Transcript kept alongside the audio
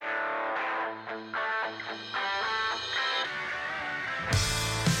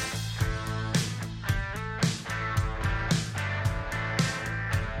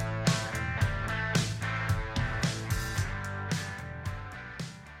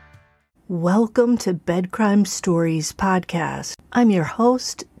Welcome to Bed Crime Stories podcast. I'm your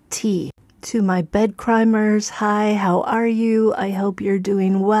host, T. To my bed crimers, hi, how are you? I hope you're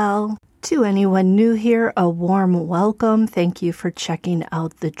doing well. To anyone new here, a warm welcome. Thank you for checking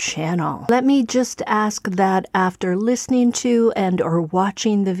out the channel. Let me just ask that after listening to and or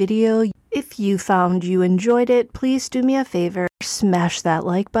watching the video, if you found you enjoyed it, please do me a favor, smash that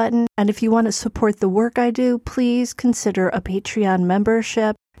like button. And if you want to support the work I do, please consider a Patreon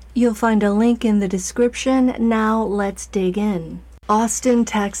membership. You'll find a link in the description. Now let's dig in. Austin,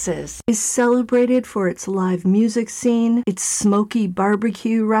 Texas is celebrated for its live music scene, its smoky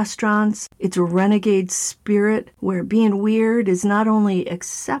barbecue restaurants, its renegade spirit, where being weird is not only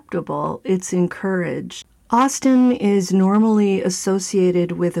acceptable, it's encouraged. Austin is normally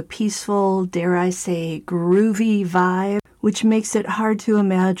associated with a peaceful, dare I say, groovy vibe, which makes it hard to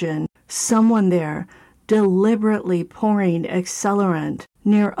imagine someone there deliberately pouring accelerant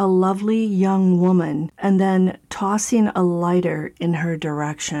near a lovely young woman and then tossing a lighter in her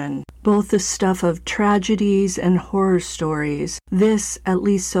direction. Both the stuff of tragedies and horror stories. This, at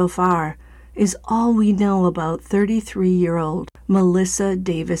least so far, is all we know about 33-year-old Melissa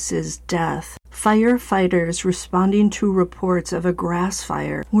Davis's death. Firefighters responding to reports of a grass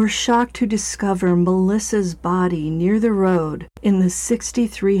fire were shocked to discover Melissa's body near the road in the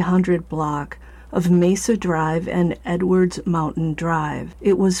 6300 block of Mesa Drive and Edwards Mountain Drive.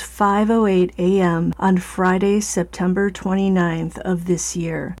 It was 5:08 a.m. on Friday, September 29th of this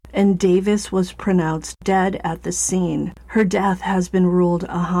year, and Davis was pronounced dead at the scene. Her death has been ruled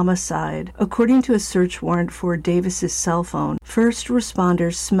a homicide. According to a search warrant for Davis's cell phone, first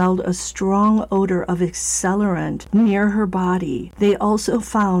responders smelled a strong odor of accelerant near her body. They also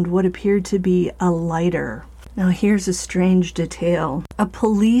found what appeared to be a lighter. Now here's a strange detail. A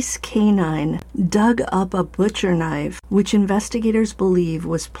police canine dug up a butcher knife, which investigators believe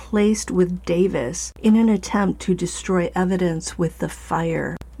was placed with Davis in an attempt to destroy evidence with the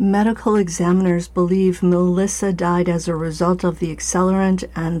fire. Medical examiners believe Melissa died as a result of the accelerant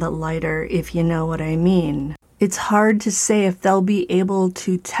and the lighter, if you know what I mean. It's hard to say if they'll be able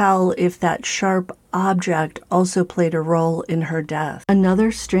to tell if that sharp object also played a role in her death.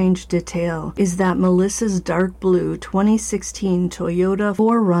 Another strange detail is that Melissa's dark blue 2016 Toyota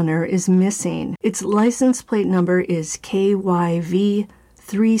 4Runner is missing. Its license plate number is KYV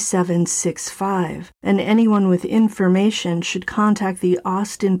 3765, and anyone with information should contact the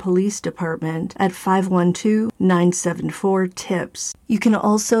Austin Police Department at 512-974-TIPS. You can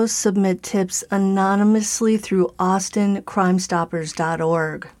also submit tips anonymously through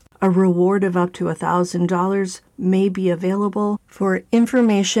austincrimestoppers.org. A reward of up to $1,000 may be available for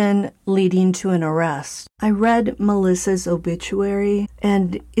information leading to an arrest. I read Melissa's obituary,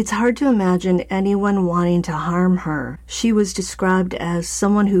 and it's hard to imagine anyone wanting to harm her. She was described as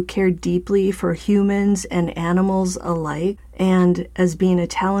someone who cared deeply for humans and animals alike, and as being a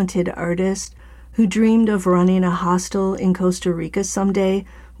talented artist who dreamed of running a hostel in Costa Rica someday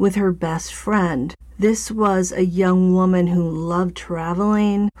with her best friend. This was a young woman who loved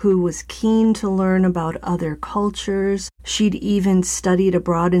traveling, who was keen to learn about other cultures. She'd even studied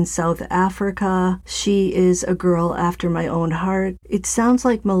abroad in South Africa. She is a girl after my own heart. It sounds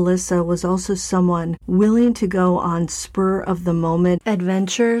like Melissa was also someone willing to go on spur-of-the-moment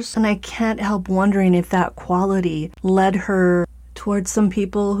adventures, and I can't help wondering if that quality led her towards some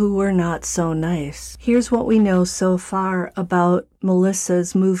people who were not so nice. Here's what we know so far about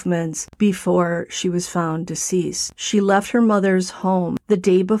Melissa's movements before she was found deceased. She left her mother's home the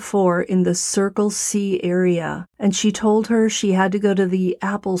day before in the Circle C area, and she told her she had to go to the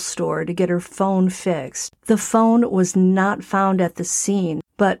Apple store to get her phone fixed. The phone was not found at the scene,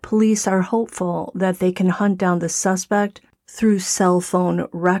 but police are hopeful that they can hunt down the suspect through cell phone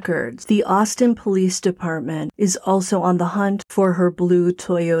records. The Austin Police Department is also on the hunt for her blue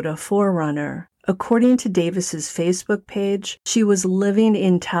Toyota 4Runner. According to Davis's Facebook page, she was living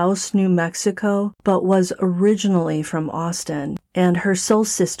in Taos, New Mexico, but was originally from Austin. And her soul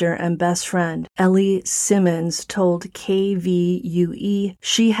sister and best friend, Ellie Simmons, told KVUE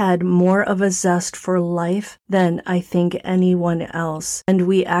she had more of a zest for life than I think anyone else. And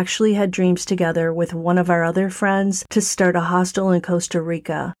we actually had dreams together with one of our other friends to start a hostel in Costa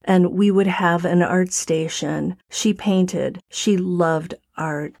Rica, and we would have an art station. She painted. She loved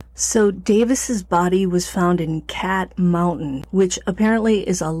art. So Davis's body was found in Cat Mountain, which apparently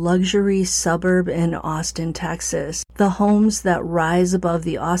is a luxury suburb in Austin, Texas. The homes that that rise above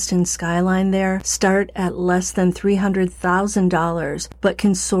the Austin skyline there start at less than $300,000, but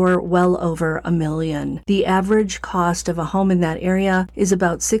can soar well over $1 million. The average cost of a home in that area is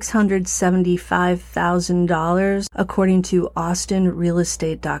about $675,000, according to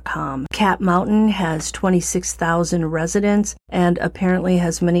AustinRealEstate.com. Cat Mountain has 26,000 residents and apparently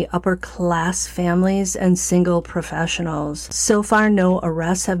has many upper-class families and single professionals. So far, no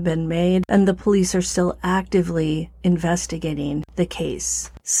arrests have been made, and the police are still actively investigating the case.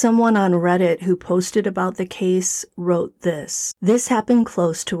 Someone on Reddit who posted about the case wrote this: "This happened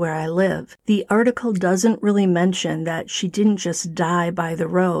close to where I live. The article doesn't really mention that she didn't just die by the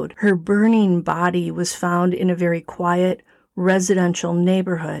road. Her burning body was found in a very quiet, residential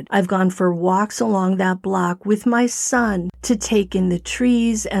neighborhood. I've gone for walks along that block with my son to take in the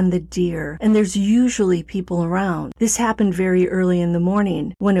trees and the deer, and there's usually people around. This happened very early in the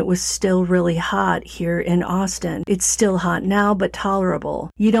morning when it was still really hot here in Austin. It's still hot now, but tolerable.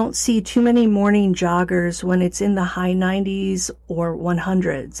 You don't see too many morning joggers when it's in the high 90s or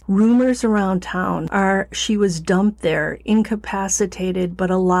 100s. Rumors around town are she was dumped there, incapacitated but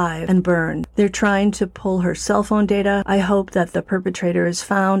alive, and burned. They're trying to pull her cell phone data. I hope that the perpetrator is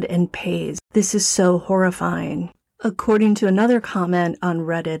found and pays. This is so horrifying." According to another comment on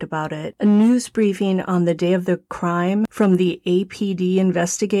Reddit about it, a news briefing on the day of the crime from the APD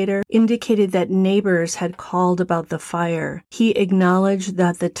investigator indicated that neighbors had called about the fire. He acknowledged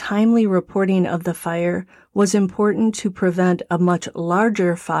that the timely reporting of the fire was important to prevent a much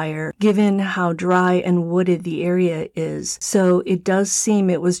larger fire, given how dry and wooded the area is. So it does seem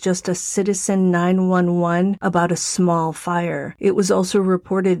it was just a citizen 911 about a small fire. It was also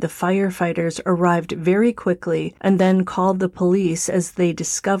reported the firefighters arrived very quickly and then called the police as they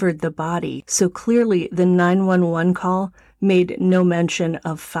discovered the body. So clearly the 911 call made no mention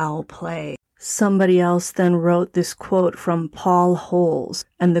of foul play. Somebody else then wrote this quote from Paul Holes,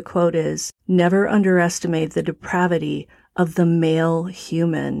 and the quote is, "Never underestimate the depravity of the male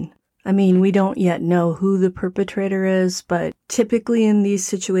human." I mean, we don't yet know who the perpetrator is, but typically in these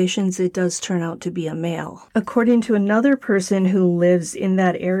situations it does turn out to be a male. According to another person who lives in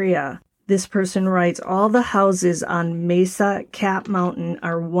that area, this person writes, "All the houses on Mesa Cat Mountain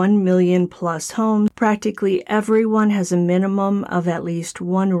are 1 million plus homes. Practically everyone has a minimum of at least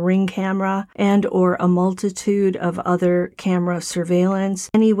one Ring camera and or a multitude of other camera surveillance.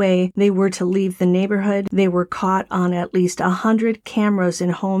 Anyway, they were to leave the neighborhood. They were caught on at least 100 cameras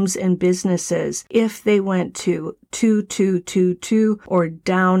in homes and businesses if they went to 2222 or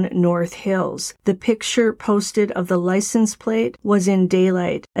down North Hills. The picture posted of the license plate was in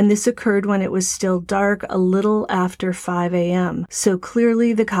daylight, and this occurred when it was still dark a little after 5 a.m. So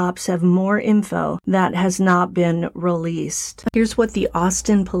clearly the cops have more info that has not been released." Here's what the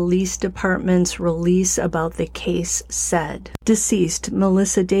Austin Police Department's release about the case said. Deceased,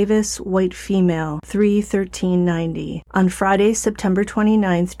 Melissa Davis, white female, 3/13/90. On Friday, September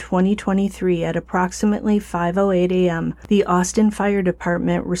 29th, 2023 at approximately 5:08 a.m., the Austin Fire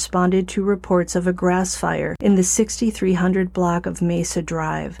Department responded to reports of a grass fire in the 6300 block of Mesa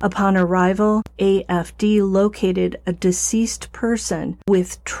Drive. Upon arrival, AFD located a deceased person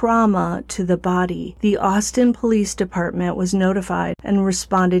with trauma to the body. The Austin Police Department was notified and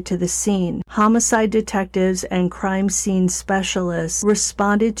responded to the scene. Homicide detectives and crime scene specialists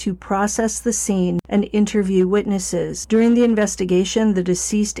responded to process the scene and interview witnesses. During the investigation, the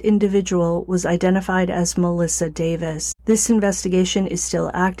deceased individual was identified as Melissa Davis. This investigation is still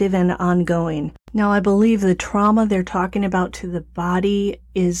active and ongoing. Now, I believe the trauma they're talking about to the body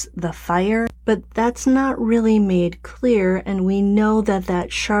is the fire, but that's not really made clear, and we know that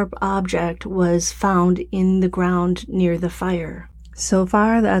that sharp object was found in the ground near the fire. So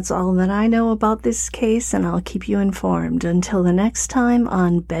far, that's all that I know about this case, and I'll keep you informed. Until the next time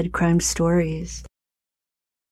on Bed Crime Stories.